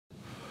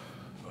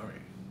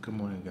Good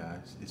morning,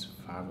 guys. It's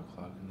 5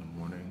 o'clock in the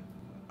morning.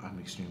 I'm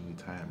extremely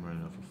tired. I'm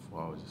running off for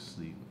 4 hours of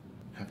sleep.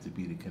 Have to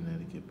be to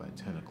Connecticut by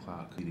 10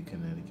 o'clock. Be to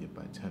Connecticut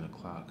by 10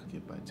 o'clock.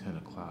 Get by 10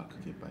 o'clock.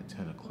 Get by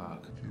 10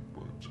 o'clock. Get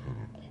by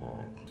 10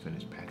 o'clock.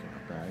 Finish packing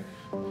my bag.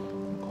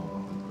 I'm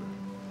calling my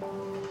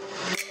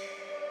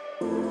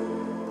Uber.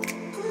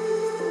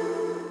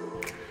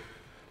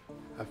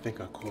 I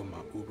think I called my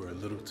Uber a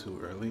little too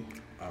early.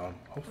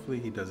 Hopefully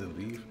he doesn't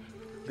leave.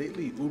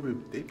 Lately, Uber,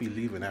 they be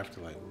leaving after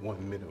like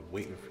 1 minute of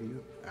waiting for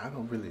you. I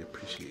don't really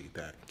appreciate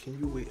that. Can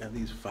you wait at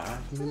least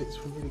 5 minutes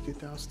for me to get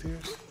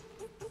downstairs?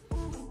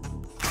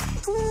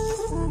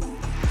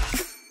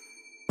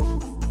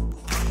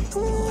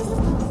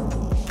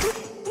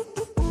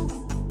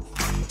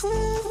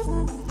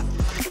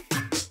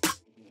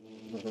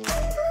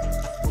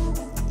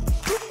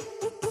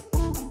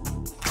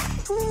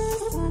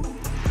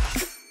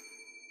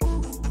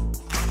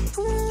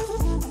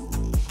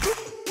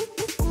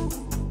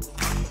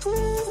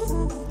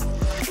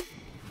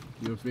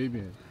 Yo,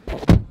 Fabian,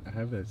 I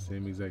have that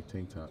same exact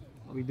tank top.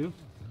 We do?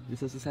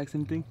 This is the exact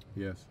same thing?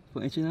 Yes.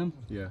 For H&M?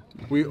 Yeah.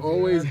 We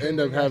always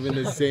end up having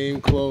the same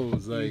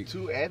clothes. Like, you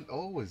too, and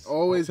always.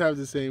 Always have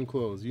the same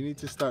clothes. You need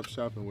to stop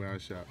shopping where I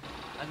shop.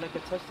 I'd like to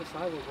touch the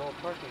sidewalk while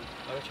parking.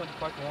 I was trying to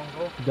park in one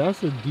go.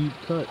 That's a deep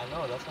cut. I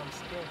know, that's why I'm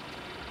scared.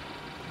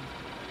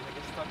 I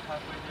get stuck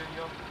halfway there,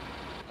 yo.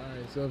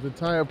 Alright, so if the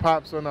tire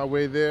pops on our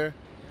way there,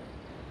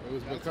 it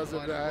was because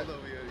of that.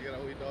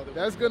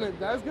 That's gonna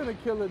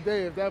kill a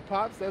day. If that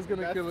pops, that's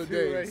gonna kill a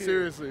day. Right,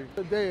 seriously.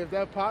 A day. If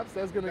that pops,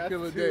 that's gonna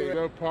kill a day. If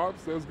that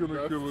pops, that's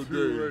gonna kill a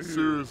day. Right,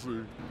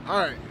 seriously.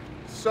 Alright,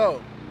 so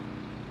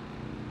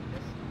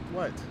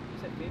what?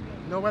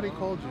 Nobody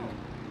called you.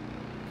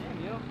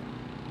 Damn, yo.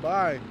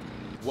 Bye.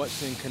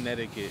 What's in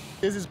Connecticut?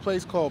 There's this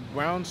place called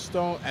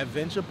Brownstone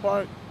Adventure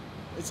Park.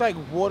 It's like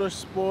water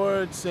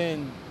sports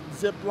and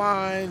zip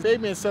lines.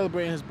 Fabian's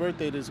celebrating his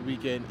birthday this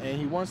weekend and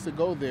he wants to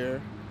go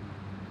there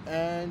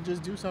and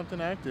just do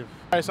something active.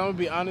 All right, so I'm gonna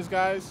be honest,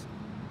 guys.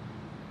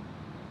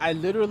 I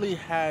literally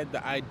had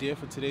the idea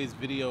for today's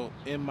video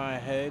in my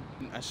head.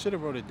 I should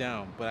have wrote it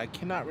down, but I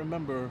cannot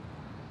remember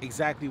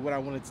exactly what I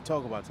wanted to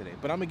talk about today.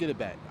 But I'm gonna get it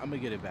back.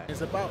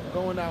 It's about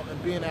going out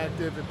and being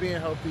active and being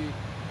healthy,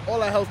 all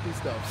that healthy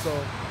stuff. So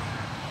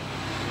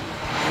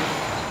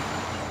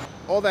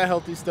all that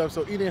healthy stuff.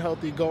 So eating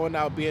healthy, going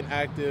out, being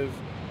active,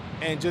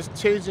 and just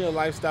changing your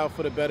lifestyle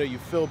for the better. You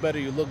feel better,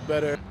 you look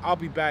better. I'll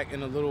be back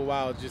in a little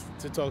while just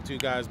to talk to you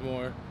guys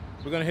more.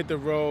 We're gonna hit the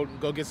road,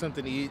 go get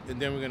something to eat,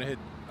 and then we're gonna hit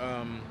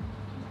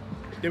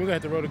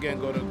the road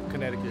again, go to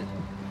Connecticut.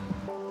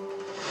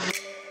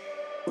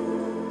 I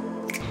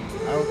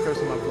don't curse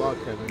in my vlog,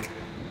 Kevin.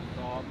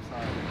 No, I'm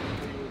sorry.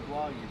 You were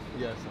vlogging.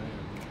 Yes, I am.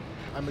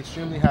 I'm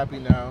extremely happy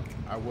now.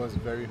 I was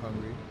very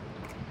hungry.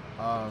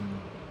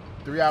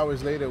 3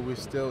 hours later, we're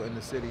still in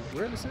the city.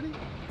 We're in the city?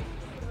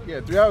 Yeah,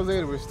 3 hours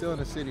later, we're still in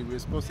the city. We're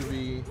supposed to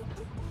be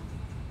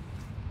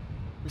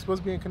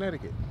in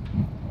Connecticut.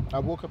 I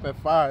woke up at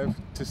 5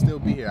 to still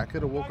be here. I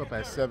could have woke up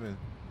at 7.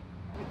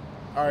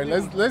 All right,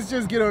 let's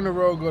just get on the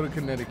road, go to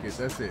Connecticut.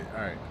 That's it.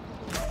 All right.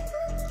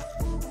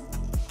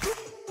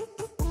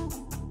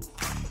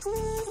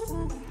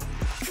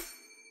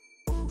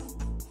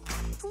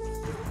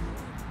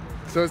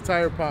 So it's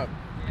tire pop.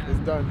 It's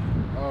done.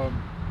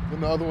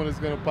 And the other one is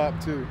gonna pop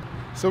too.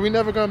 So we're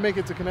never gonna make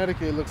it to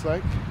Connecticut, it looks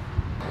like.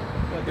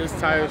 This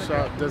tire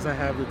shop doesn't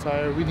have the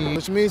tire we need,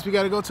 which means we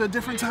gotta go to a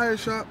different tire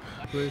shop.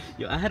 Please.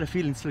 Yo, I had a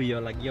feeling too, yo.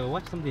 Like, yo,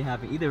 watch something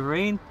happen. Either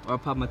rain or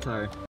pop my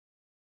tire.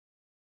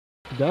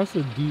 That's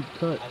a deep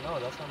cut. I know,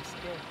 that's why I'm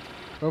scared.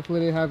 Hopefully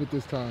they have it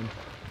this time.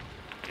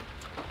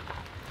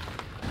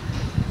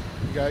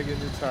 You gotta get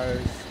new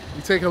tires.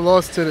 You take a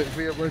loss for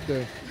your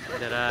birthday.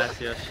 That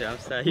ass, yo, shit, I'm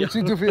sad, yo. What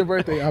you do for your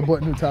birthday? I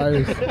bought new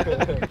tires.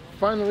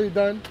 Finally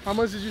done. How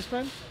much did you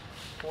spend?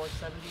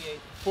 $478.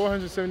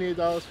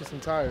 $478 for some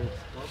tires.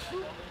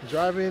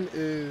 Driving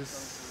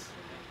is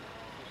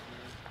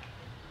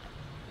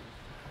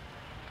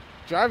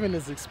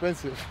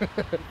expensive.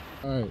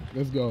 All right,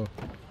 let's go.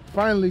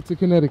 Finally to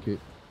Connecticut.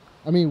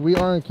 I mean, we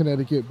are in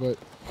Connecticut, but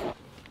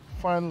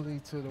finally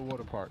to the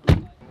water park.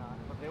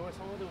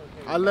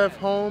 I left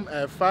home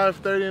at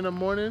 5:30 in the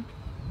morning.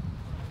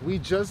 We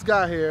just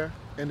got here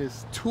and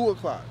it's 2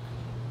 o'clock.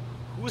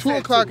 2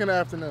 o'clock in the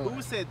afternoon.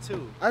 Who said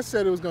 2? I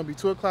said it was gonna be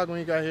 2 o'clock when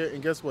we got here,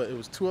 and guess what? It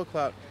was 2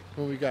 o'clock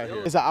when we got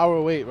here. It's an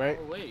hour wait, right?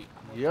 Hour wait.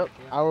 Yep,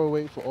 hour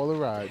wait for all the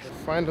rides.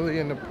 Finally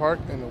in the park,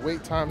 and the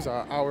wait times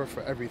are an hour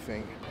for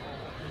everything.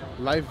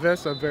 Life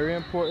vests are very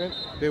important.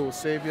 They will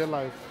save your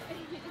life.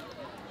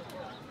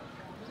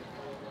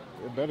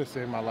 It better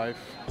save my life.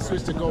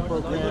 Switched to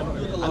GoPro Gram.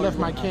 I left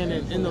my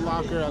Canon in the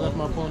locker. I left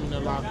my phone in the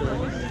locker.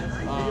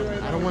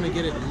 I don't want to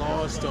get it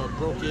lost or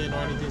broken or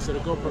anything, so the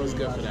GoPro is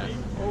good for that.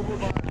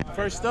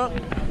 First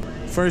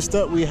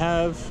up we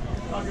have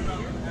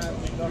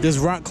this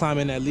rock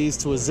climbing that leads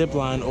to a zip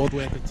line all the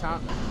way at the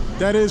top.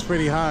 That is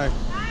pretty high.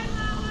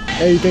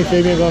 Hey, you think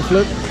Fabian gonna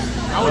flip?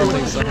 I don't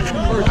think so.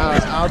 I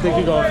don't think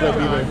he's gonna flip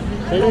either.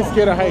 Fabian's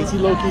scared of heights. He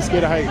low-key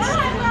scared of heights.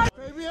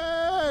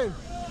 Fabian!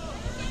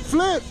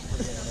 Flip!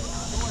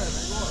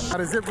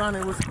 The zip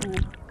lining was cool.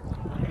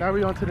 Now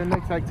we're on to the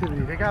next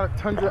activity. They got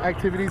tons of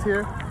activities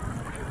here.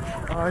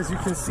 As you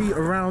can see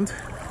around.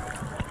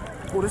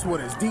 Oh, this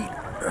water is deep.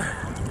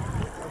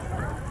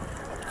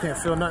 Can't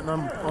feel nothing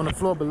on the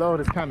floor below.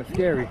 That's kind of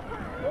scary.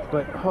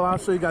 But hold on, I'll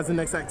show you guys the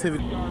next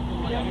activity.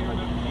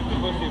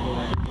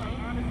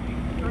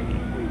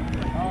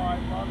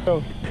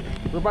 So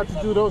we're about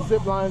to do those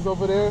zip lines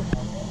over there.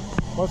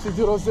 Once we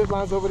do those zip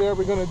lines over there,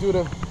 we're gonna do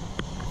the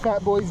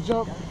Fat Boys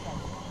jump.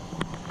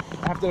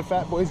 After the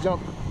Fat Boys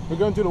jump, we're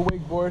gonna do the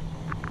wakeboard,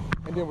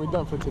 and then we're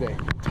done for today.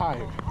 I'm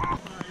tired.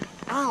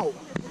 Ow!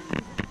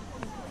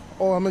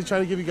 Oh, I'm gonna try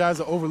to give you guys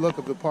an overlook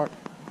of the park.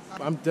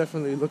 I'm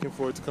definitely looking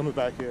forward to coming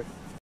back here.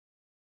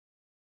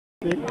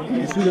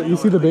 You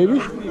see the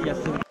baby? Yes.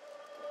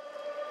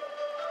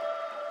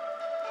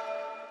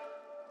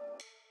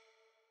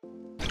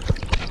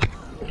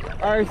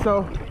 All right,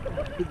 so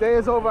the day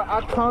is over.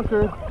 I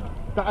conquered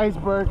the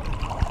iceberg.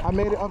 I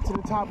made it up to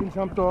the top and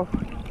jumped off.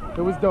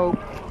 It was dope.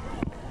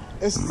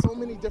 There's so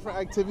many different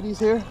activities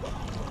here.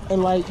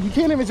 And like, you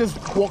can't even just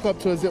walk up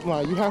to a zip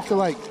line. You have to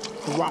like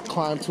rock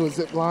climb to a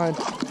zip line.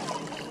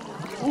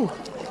 Ooh,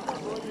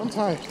 I'm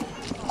tired.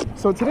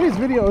 So today's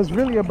video is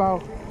really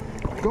about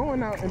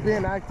going out and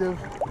being active.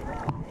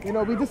 You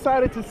know, we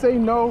decided to say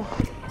no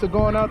to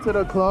going out to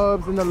the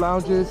clubs and the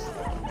lounges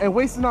and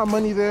wasting our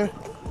money there,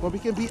 but we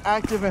can be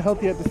active and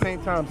healthy at the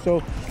same time.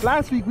 So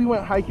last week we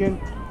went hiking.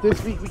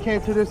 This week we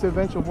came to this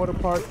adventure water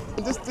park.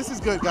 This is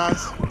good,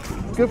 guys.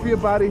 Good for your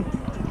body,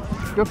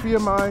 good for your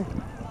mind.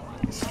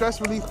 Stress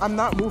relief. I'm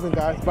not moving,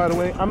 guys, by the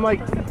way. I'm like,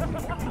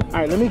 all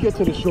right, let me get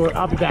to the shore.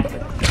 I'll be back.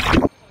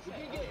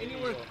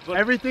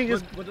 Everything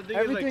is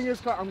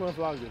car. I'm gonna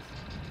vlog this.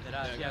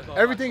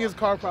 Everything is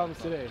car problems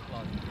today.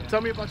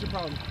 Tell me about your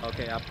problem.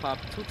 Okay, I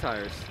popped 2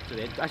 tires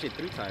today. Actually,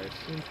 3 tires.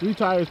 3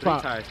 tires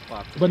popped. 3 tires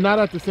popped. But not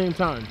at the same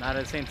time. Not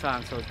at the same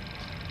time. So,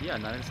 yeah,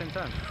 not at the same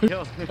time.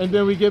 And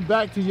then we get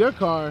back to your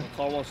car. The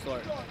car won't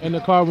start. And the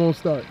car won't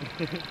start.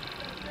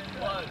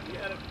 But we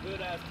had a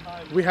good ass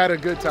time. We had a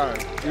good time.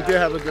 We did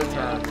have a good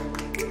time.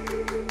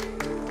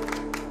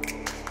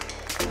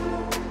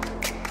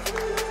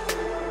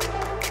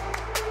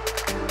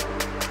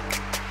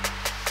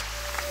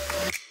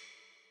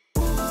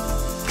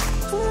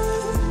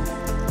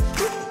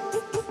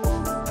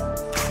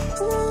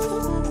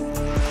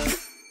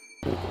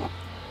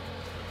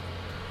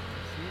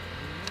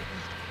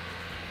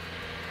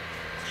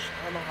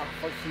 I don't know how the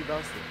fuck she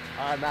does it.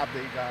 Alright, now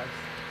update, guys.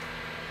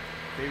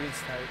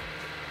 Baby's tight.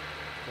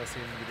 Let's see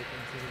him get it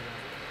into the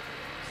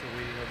so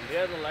we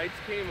Yeah, the lights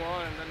came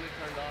on and then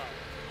they turned off.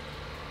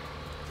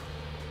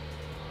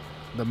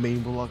 the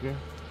main blogger.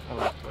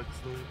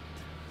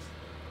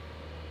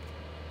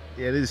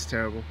 Yeah, this is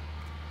terrible.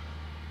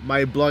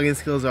 My blogging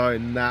skills are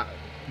not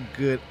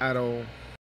good at all.